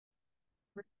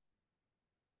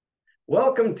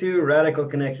Welcome to Radical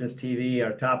Connections TV.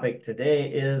 Our topic today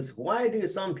is, why do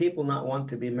some people not want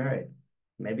to be married?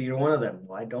 Maybe you're one of them.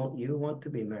 Why don't you want to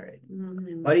be married?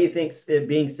 Why do you think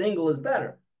being single is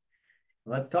better?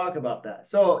 Let's talk about that.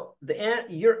 So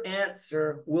your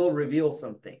answer will reveal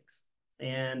some things,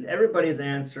 and everybody's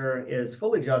answer is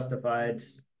fully justified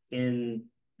in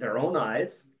their own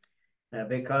eyes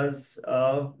because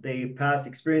of the past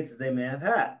experiences they may have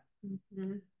had.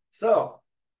 So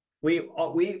we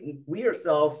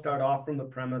ourselves start off from the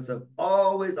premise of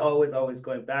always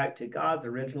going back to God's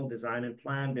original design and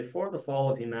plan before the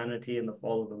fall of humanity and the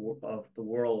fall of the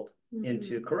world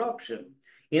into corruption.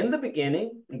 In the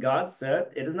beginning, God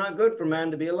said, "It is not good for man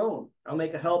to be alone. I'll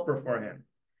make a helper for him."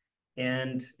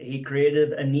 And he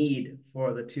created a need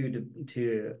for the two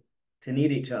to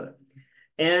need each other.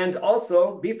 And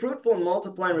also, be fruitful and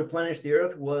multiply and replenish the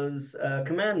earth was a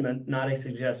commandment, not a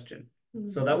suggestion.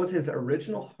 So that was his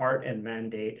original heart and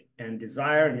mandate and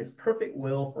desire, and his perfect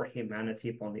will for humanity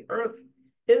upon the earth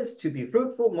is to be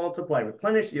fruitful, multiply,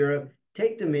 replenish the earth,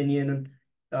 take dominion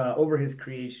over his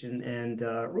creation, and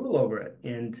rule over it,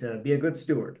 and be a good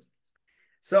steward.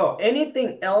 So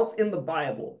anything else in the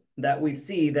Bible that we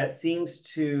see that seems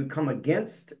to come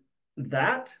against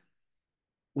that,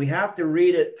 we have to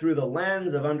read it through the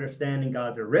lens of understanding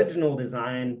God's original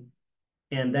design,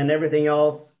 and then everything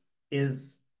else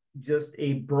is just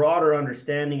a broader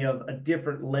understanding of a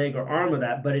different leg or arm of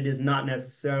that, but it is not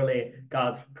necessarily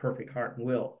God's perfect heart and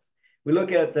will. We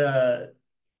look at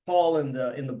Paul in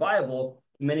the Bible.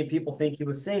 Many people think he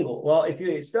was single. Well, if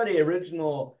you study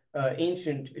original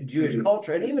ancient Jewish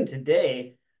culture, and even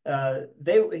today,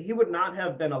 he would not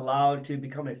have been allowed to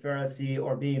become a Pharisee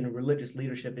or be in religious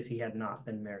leadership if he had not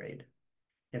been married.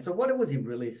 And so what was he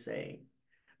really saying?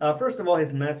 First of all,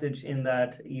 his message in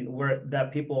that,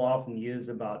 that people often use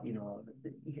about,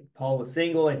 Paul was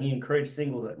single and he encouraged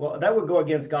singlehood. Well, that would go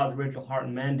against God's original heart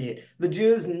and mandate. The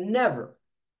Jews never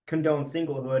condoned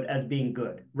singlehood as being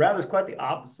good. Rather, it's quite the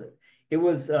opposite. It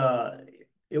was a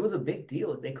big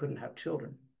deal if they couldn't have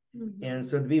children. And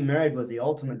so to be married was the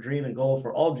ultimate dream and goal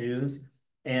for all Jews.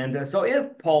 And so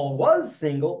if Paul was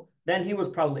single, then he was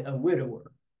probably a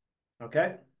widower.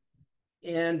 Okay?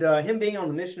 And him being on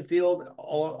the mission field,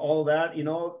 all that,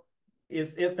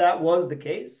 if that was the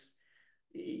case,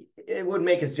 it would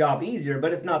make his job easier,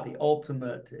 but it's not the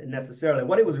ultimate necessarily.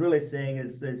 What he was really saying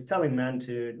is telling men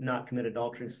to not commit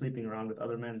adultery, sleeping around with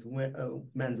other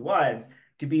men's wives,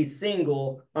 to be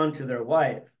single unto their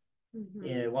wife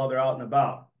while they're out and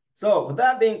about. So with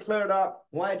that being cleared up,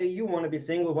 why do you want to be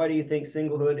single? Why do you think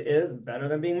singlehood is better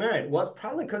than being married? Well, it's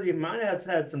probably because you might have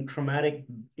had some traumatic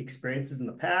experiences in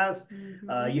the past.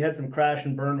 You had some crash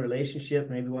and burn relationship,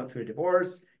 maybe went through a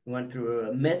divorce, you went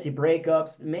through messy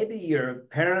breakups. Maybe your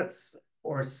parents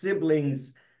or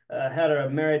siblings had a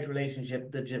marriage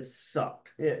relationship that just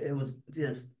sucked. It was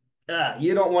just,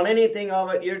 you don't want anything of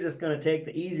it. You're just going to take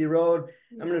the easy road.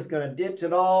 I'm just going to ditch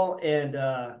it all. And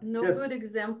no good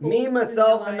example. Me,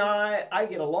 myself, and I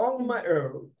get along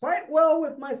with quite well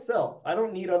with myself. I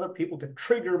don't need other people to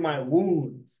trigger my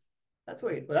wounds. That's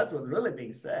what's really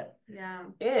being said. Yeah.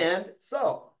 And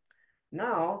so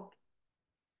now,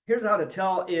 here's how to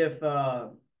tell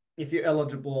if you're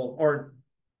eligible or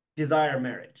desire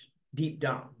marriage. Deep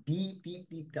down,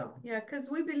 deep down. Yeah, because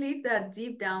we believe that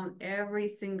deep down, every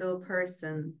single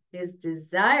person is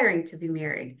desiring to be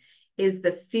married. Is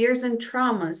the fears and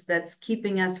traumas that's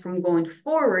keeping us from going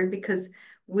forward because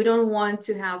we don't want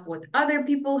to have what other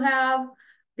people have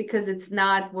because it's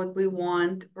not what we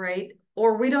want, right?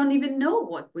 Or we don't even know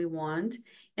what we want.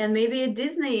 And maybe a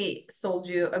Disney sold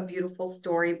you a beautiful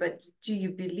story, but do you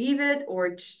believe it?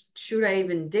 Or should I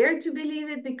even dare to believe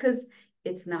it because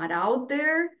it's not out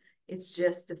there? It's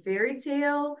just a fairy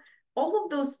tale. All of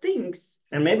those things.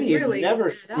 And maybe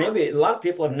maybe a lot of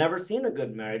people have never seen a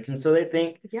good marriage. And so they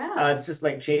think it's just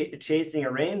like chasing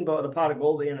a rainbow, the pot of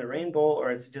gold in a rainbow,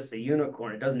 or it's just a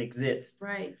unicorn. It doesn't exist.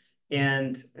 Right.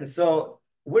 And so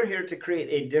we're here to create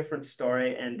a different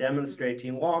story and demonstrate to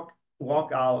you,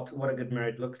 walk out what a good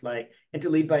marriage looks like, and to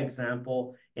lead by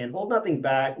example and hold nothing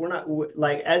back. We're not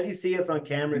like, as you see us on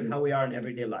camera, is how we are in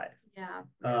everyday life.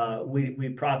 Yeah. We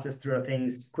process through our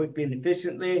things quickly and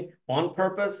efficiently, on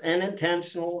purpose and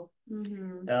intentional.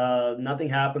 Nothing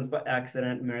happens by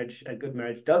accident. A good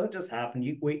marriage doesn't just happen.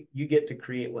 You get to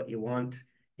create what you want,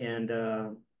 and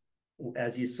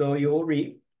as you sow, you will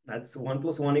reap. That's 1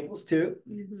 + 1 = 2.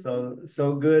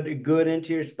 So good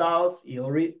into your spouse,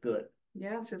 you'll reap good.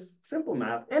 Yeah, it's just simple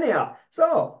math. Anyhow,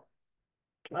 so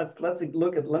let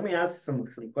me ask some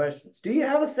questions. Do you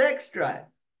have a sex drive?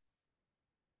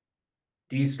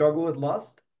 Do you struggle with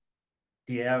lust?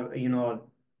 Do you have,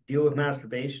 deal with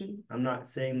masturbation. I'm not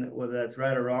saying that whether that's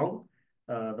right or wrong.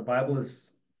 The Bible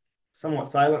is somewhat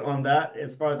silent on that,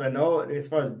 as far as I know. As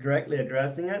far as directly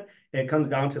addressing it, it comes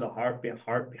down to the heart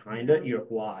behind it, your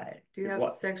why. Do you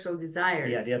have sexual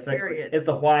desires? Yeah, it's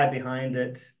the why behind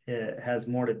it. It has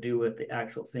more to do with the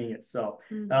actual thing itself.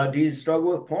 Do you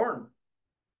struggle with porn?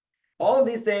 All of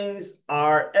these things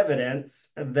are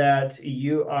evidence that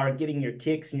you are getting your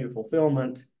kicks and your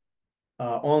fulfillment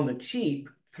on the cheap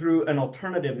through an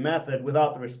alternative method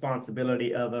without the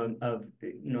responsibility of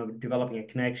developing a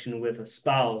connection with a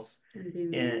spouse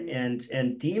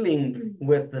and dealing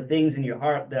with the things in your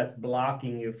heart that's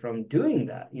blocking you from doing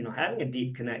that. Having a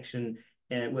deep connection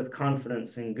and with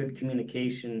confidence and good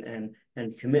communication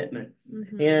and commitment.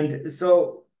 And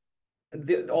so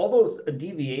all those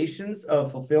deviations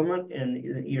of fulfillment and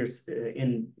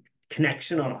in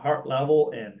connection on a heart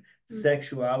level and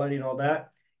sexuality and all that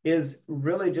is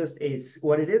really just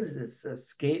what it is a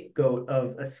scapegoat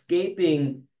of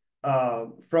escaping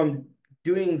from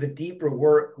doing the deeper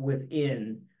work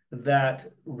within that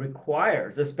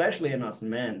requires, especially in us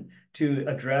men, to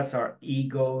address our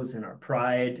egos and our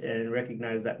pride and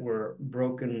recognize that we're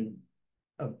broken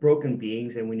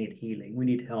beings and we need healing. We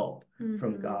need help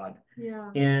from God. Yeah.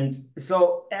 And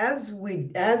so as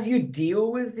you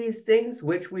deal with these things,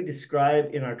 which we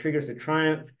describe in our Triggers to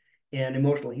Triumph and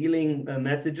emotional healing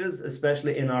messages,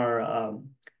 especially in our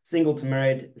single to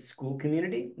married school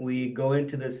community, we go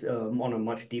into this on a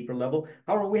much deeper level.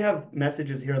 However, we have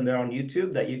messages here and there on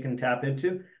YouTube that you can tap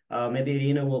into. Maybe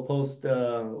Irina will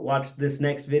watch this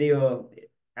next video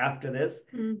after this,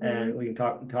 and we can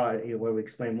talk where we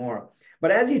explain more.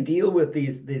 But as you deal with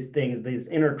these things, these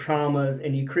inner traumas,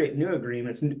 and you create new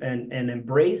agreements and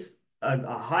embrace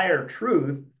a higher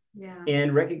truth,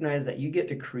 and recognize that you get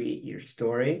to create your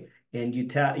story, and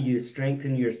you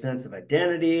strengthen your sense of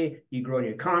identity, you grow in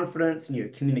your confidence, and your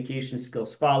communication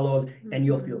skills follows, and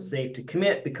you'll feel safe to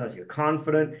commit because you're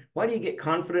confident. Why do you get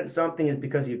confident in something? Is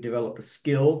because you've developed a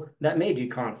skill that made you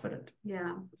confident.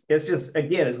 Yeah. It's just,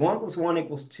 again, it's 1 + 1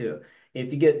 = 2.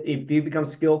 If you become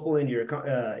skillful in your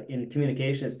in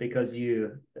communication, it's because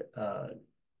you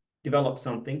develop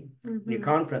something, and you're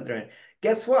confident therein.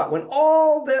 Guess what? When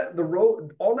all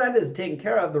that is taken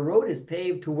care of, the road is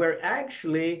paved to where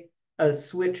actually a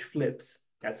switch flips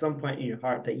at some point in your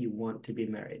heart that you want to be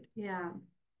married. Yeah.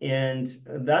 And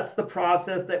that's the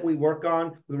process that we work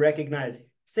on. We recognize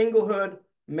singlehood,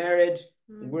 marriage.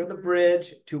 We're the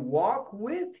bridge to walk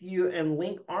with you and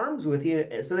link arms with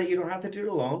you so that you don't have to do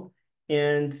it alone.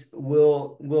 And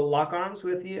we'll lock arms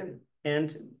with you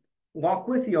and walk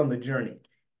with you on the journey.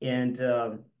 And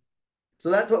so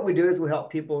that's what we do, is we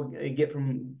help people get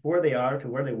from where they are to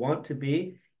where they want to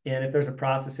be. And if there's a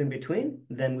process in between,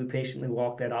 then we patiently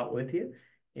walk that out with you.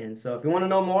 And so if you want to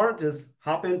know more, just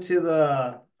hop into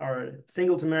our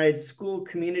single to married school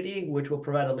community, which will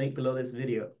provide a link below this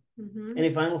video.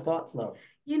 Any final thoughts, love?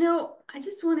 I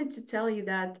just wanted to tell you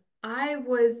that I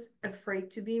was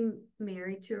afraid to be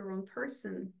married to a wrong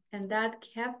person, and that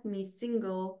kept me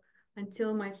single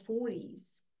until my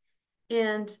 40s.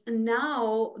 And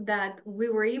now that we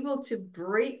were able to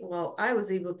I was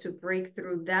able to break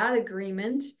through that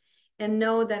agreement and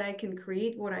know that I can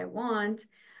create what I want,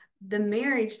 the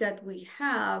marriage that we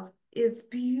have is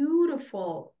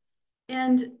beautiful.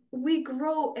 And we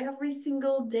grow every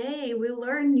single day. We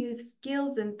learn new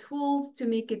skills and tools to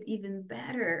make it even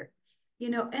better,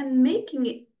 and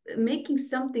making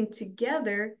something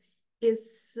together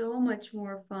is so much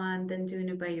more fun than doing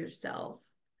it by yourself.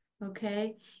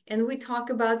 Okay. And we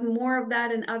talk about more of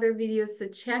that in other videos. So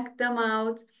check them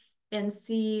out and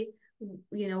see,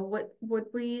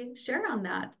 what we share on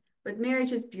that. But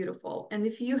marriage is beautiful. And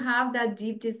if you have that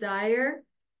deep desire,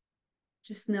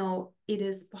 just know it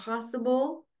is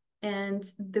possible. And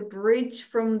the bridge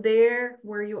from there,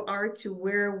 where you are to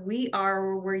where we are,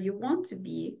 or where you want to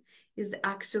be, is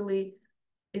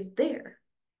there.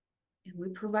 And we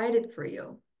provide it for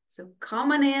you. So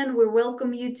come on in. We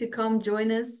welcome you to come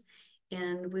join us.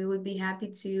 And we would be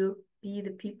happy to be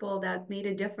the people that made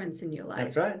a difference in your life.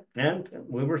 That's right. And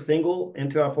we were single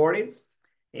into our 40s.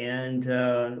 And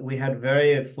we had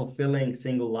very fulfilling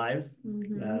single lives.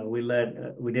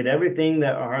 We did everything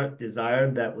that our heart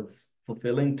desired that was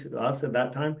fulfilling to us at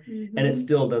that time. And it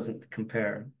still doesn't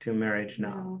compare to marriage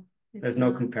now. There's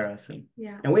no comparison.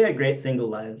 Yeah. And we had great single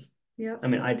lives. Yeah. I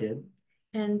mean, I did.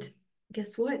 And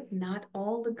guess what? Not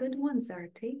all the good ones are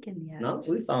taken yet. No,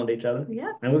 we found each other.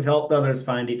 Yeah. And we've helped others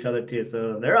find each other too.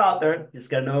 So they're out there. You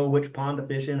just got to know which pond to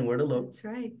fish in and where to look. That's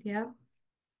right. Yeah.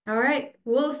 All right.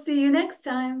 We'll see you next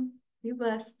time. Be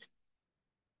blessed.